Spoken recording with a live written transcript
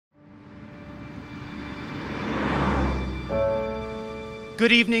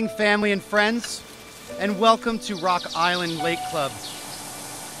Good evening, family and friends, and welcome to Rock Island Lake Club.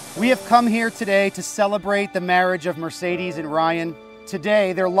 We have come here today to celebrate the marriage of Mercedes and Ryan.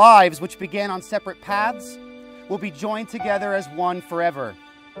 Today, their lives, which began on separate paths, will be joined together as one forever.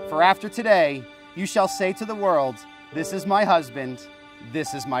 For after today, you shall say to the world, "This is my husband,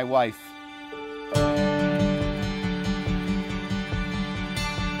 this is my wife."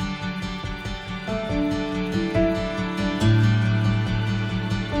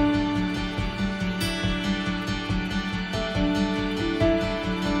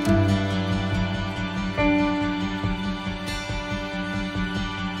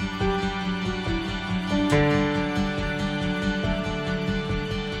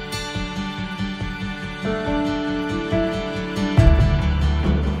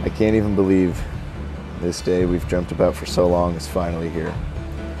 I can't even believe this day we've dreamt about for so long is finally here.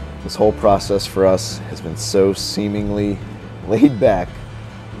 This whole process for us has been so seemingly laid back,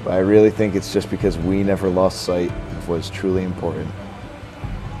 but I really think it's just because we never lost sight of what is truly important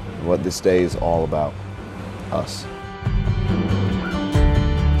and what this day is all about, us.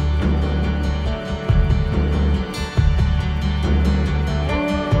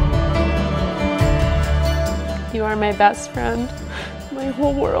 You are my best friend, my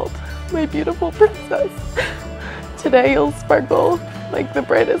whole world, my beautiful princess. Today you'll sparkle like the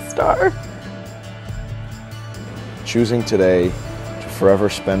brightest star. Choosing today to forever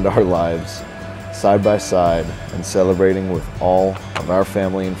spend our lives side by side and celebrating with all of our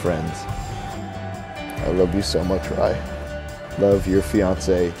family and friends. I love you so much, Rye. Love your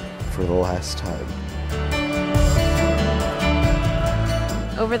fiance for the last time.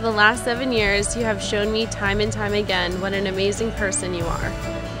 Over the last 7 years, you have shown me time and time again what an amazing person you are.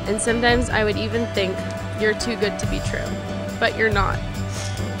 And sometimes I would even think you're too good to be true. But you're not.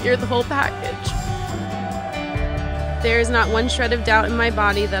 You're the whole package. There is not one shred of doubt in my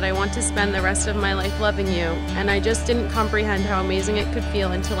body that I want to spend the rest of my life loving you, and I just didn't comprehend how amazing it could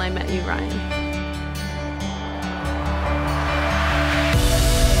feel until I met you, Ryan.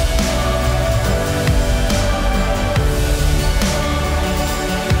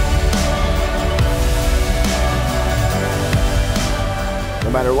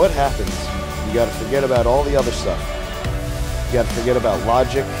 No matter what happens, you gotta forget about all the other stuff. You gotta forget about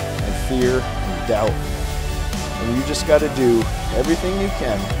logic and fear and doubt. And you just gotta do everything you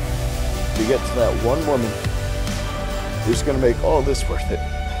can to get to that one woman who's gonna make all this worth it.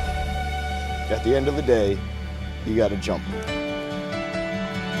 At the end of the day, you gotta jump.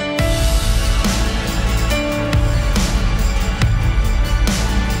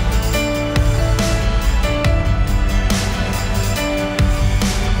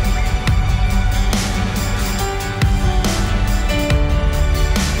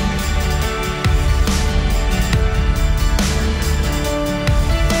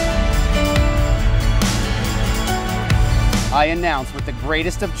 I announce with the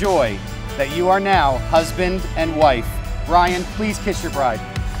greatest of joy that you are now husband and wife. Ryan, please kiss your bride.